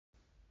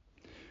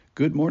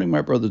Good morning,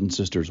 my brothers and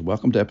sisters.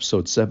 Welcome to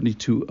episode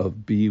 72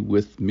 of Be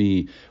With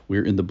Me.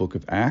 We're in the book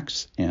of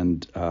Acts,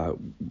 and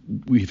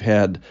we've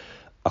had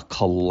a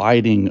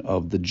colliding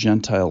of the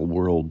Gentile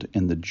world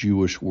and the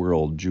Jewish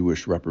world,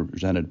 Jewish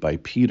represented by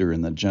Peter,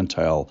 and the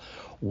Gentile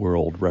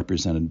world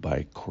represented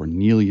by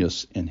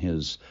Cornelius and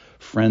his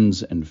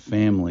friends and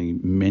family,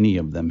 many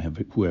of them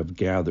who have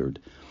gathered.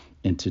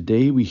 And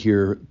today we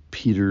hear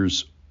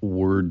Peter's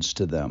words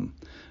to them.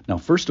 Now,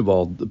 first of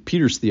all,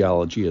 Peter's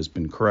theology has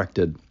been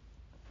corrected,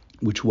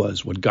 which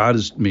was what God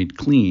has made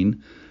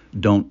clean,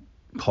 don't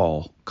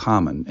call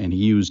common. And he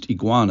used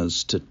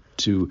iguanas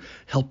to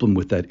help him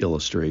with that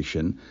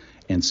illustration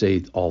and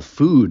say all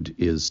food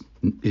is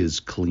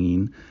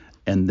clean.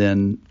 And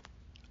then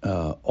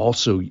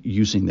also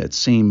using that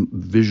same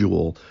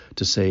visual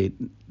to say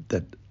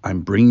that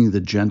I'm bringing the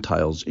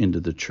Gentiles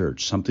into the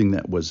church, something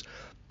that was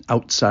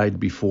outside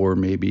before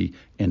maybe,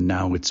 and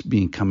now it's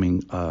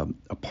becoming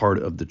a part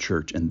of the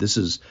church. And this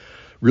is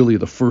really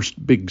the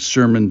first big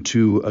sermon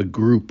to a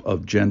group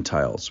of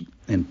Gentiles.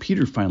 And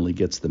Peter finally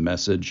gets the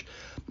message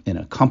and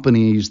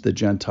accompanies the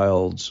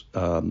Gentiles,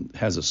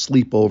 has a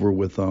sleepover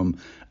with them,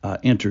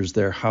 enters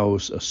their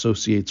house,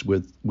 associates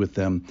with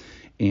them,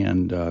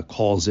 and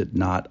calls it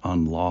not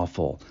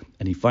unlawful.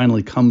 And he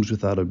finally comes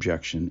without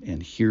objection,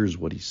 and here's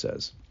what he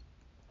says.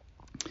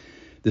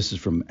 This is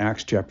from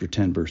Acts chapter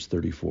 10, verse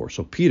 34.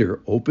 So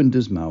Peter opened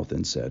his mouth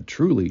and said,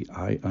 "Truly,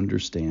 I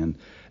understand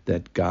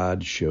that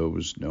God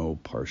shows no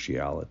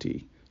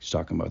partiality." He's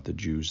talking about the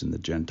Jews and the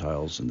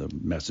Gentiles and the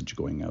message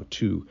going out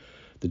to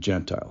the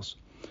Gentiles.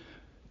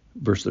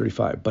 Verse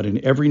 35, "But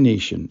in every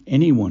nation,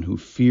 anyone who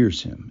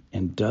fears him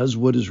and does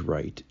what is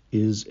right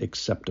is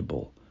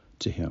acceptable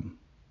to him.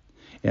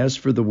 As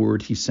for the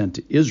word he sent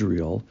to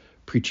Israel,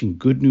 preaching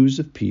good news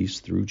of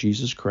peace through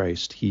Jesus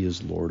Christ, he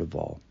is Lord of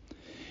all.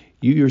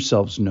 You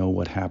yourselves know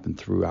what happened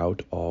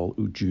throughout all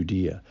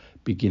Judea,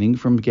 beginning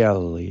from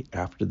Galilee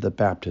after the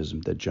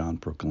baptism that John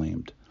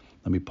proclaimed."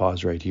 Let me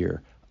pause right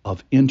here.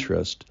 Of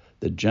interest,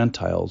 the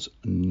Gentiles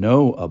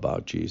know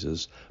about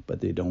Jesus, but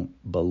they don't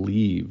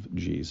believe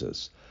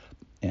Jesus.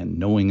 And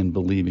knowing and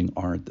believing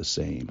aren't the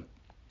same.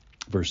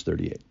 Verse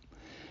 38.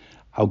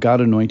 "How God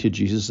anointed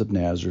Jesus of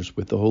Nazareth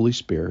with the Holy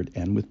Spirit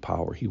and with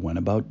power. He went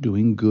about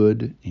doing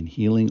good and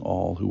healing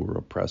all who were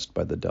oppressed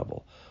by the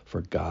devil,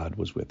 for God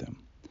was with him.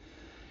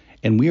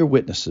 And we are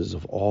witnesses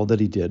of all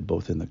that he did,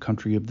 both in the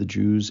country of the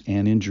Jews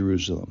and in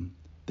Jerusalem.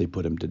 They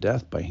put him to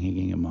death by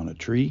hanging him on a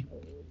tree.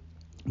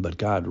 But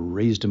God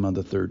raised him on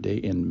the third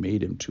day and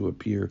made him to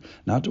appear,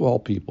 not to all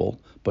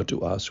people, but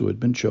to us who had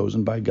been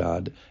chosen by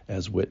God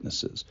as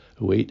witnesses,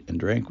 who ate and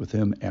drank with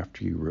him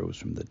after he rose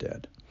from the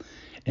dead.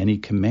 And he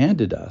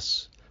commanded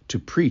us to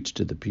preach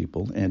to the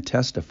people and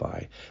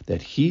testify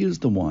that he is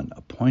the one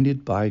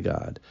appointed by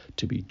God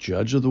to be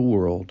judge of the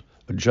world,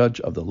 a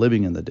judge of the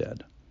living and the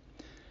dead.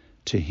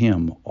 To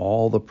him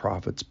all the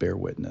prophets bear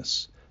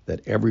witness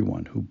that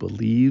everyone who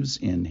believes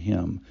in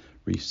him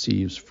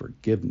receives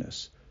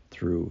forgiveness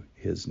through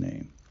his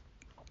name."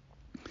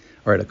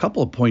 All right, a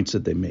couple of points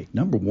that they make.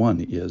 Number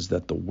one is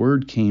that the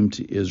word came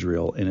to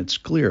Israel, and it's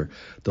clear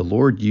the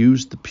Lord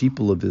used the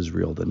people of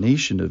Israel, the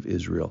nation of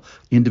Israel,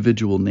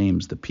 individual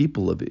names, the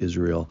people of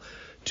Israel,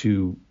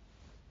 to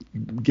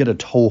get a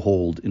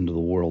toehold into the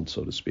world,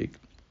 so to speak.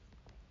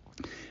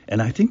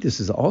 And I think this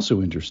is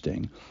also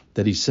interesting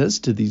that he says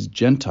to these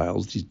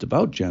Gentiles, these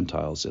devout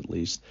Gentiles at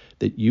least,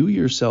 that you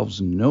yourselves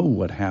know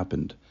what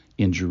happened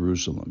in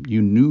Jerusalem.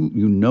 You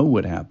know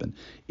what happened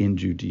in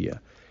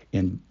Judea.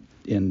 And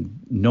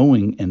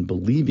knowing and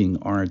believing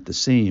aren't the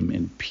same.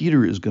 And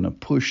Peter is going to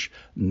push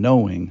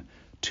knowing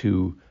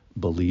to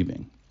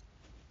believing.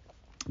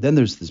 Then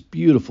there's this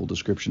beautiful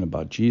description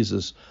about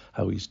Jesus,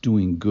 how he's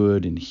doing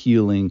good and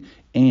healing.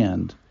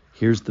 And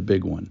here's the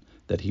big one,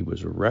 that he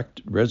was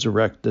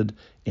resurrected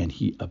and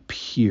he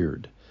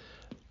appeared.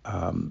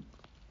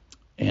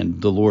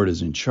 And the Lord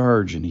is in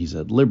charge, and he's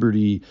at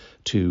liberty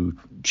to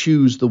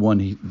choose the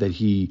one that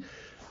he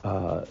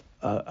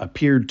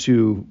appeared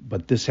to.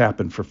 But this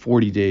happened for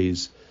 40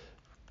 days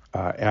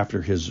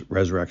after his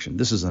resurrection.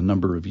 This is a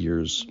number of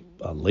years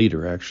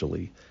later,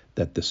 actually,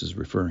 that this is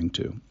referring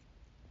to.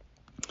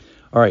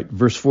 All right,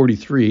 verse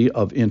 43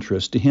 of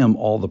interest. To him,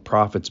 all the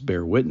prophets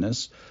bear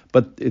witness,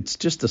 but it's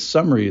just a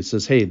summary. It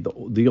says, hey,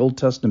 the Old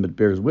Testament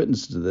bears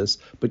witness to this,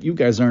 but you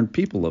guys aren't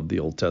people of the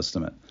Old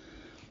Testament.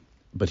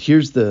 But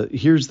here's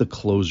the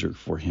closer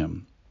for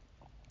him.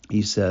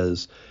 He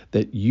says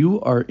that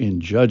you are in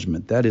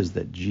judgment. That is,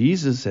 that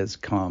Jesus has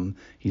come.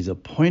 He's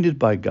appointed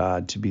by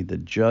God to be the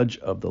judge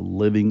of the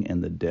living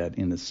and the dead.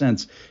 In a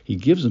sense, he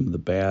gives them the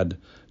bad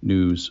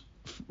news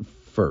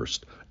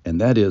first.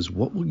 And that is,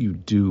 what will you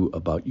do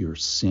about your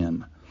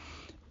sin?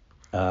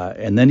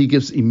 And then he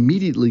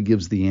immediately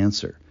gives the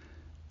answer.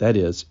 That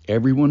is,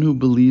 everyone who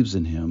believes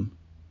in him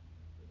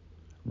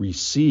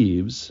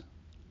receives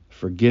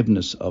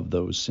forgiveness of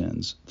those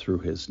sins through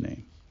his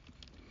name.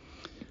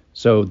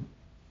 So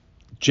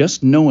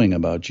just knowing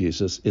about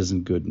Jesus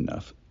isn't good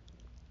enough.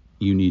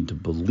 You need to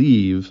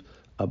believe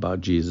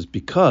about Jesus,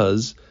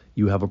 because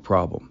you have a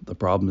problem. The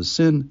problem is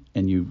sin,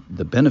 and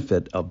the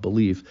benefit of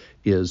belief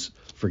is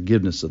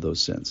forgiveness of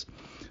those sins.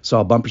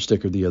 Saw a bumper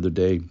sticker the other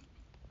day,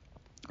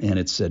 and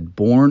it said,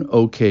 "Born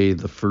okay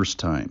the first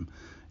time."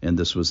 And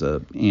this was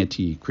a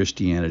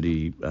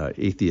anti-Christianity,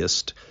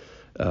 atheist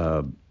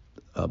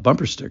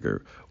bumper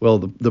sticker. Well,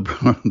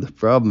 the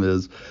problem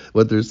is,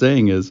 what they're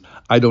saying is,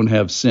 I don't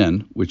have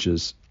sin, which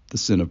is the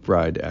sin of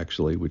pride,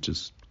 actually, which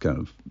is kind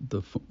of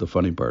the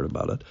funny part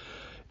about it,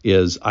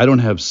 is I don't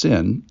have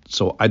sin,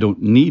 so I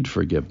don't need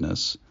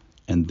forgiveness,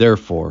 and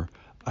therefore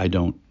I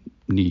don't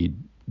need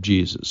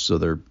Jesus. So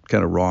they're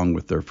kind of wrong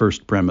with their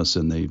first premise,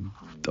 and they,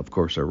 of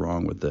course, are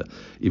wrong with the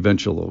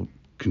eventual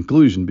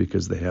conclusion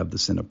because they have the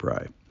sin of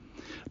pride.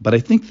 But I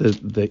think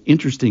the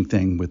interesting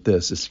thing with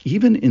this is,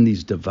 even in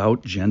these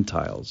devout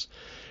Gentiles,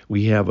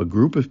 we have a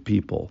group of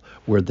people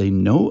where they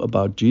know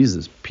about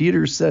Jesus.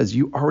 Peter says,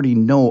 you already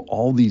know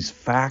all these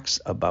facts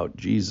about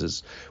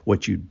Jesus.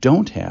 What you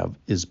don't have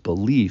is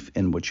belief,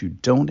 and what you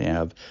don't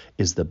have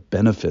is the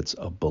benefits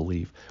of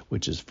belief,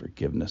 which is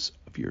forgiveness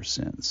of your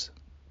sins.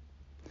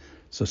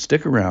 So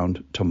stick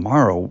around.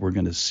 Tomorrow we're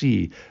going to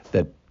see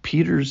that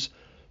Peter's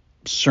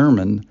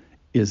sermon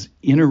is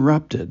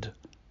interrupted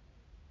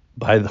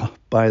by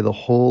the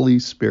Holy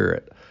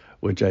Spirit,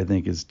 which I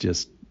think is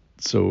just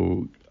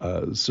so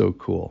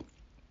cool.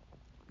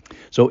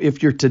 So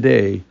if you're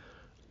today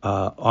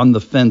on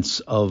the fence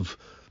of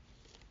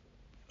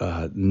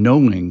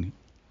knowing,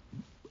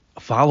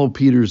 follow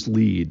Peter's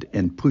lead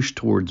and push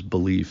towards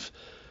belief.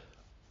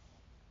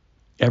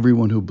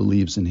 Everyone who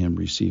believes in him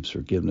receives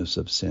forgiveness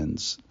of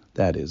sins.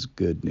 That is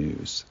good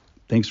news.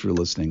 Thanks for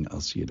listening. I'll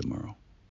see you tomorrow.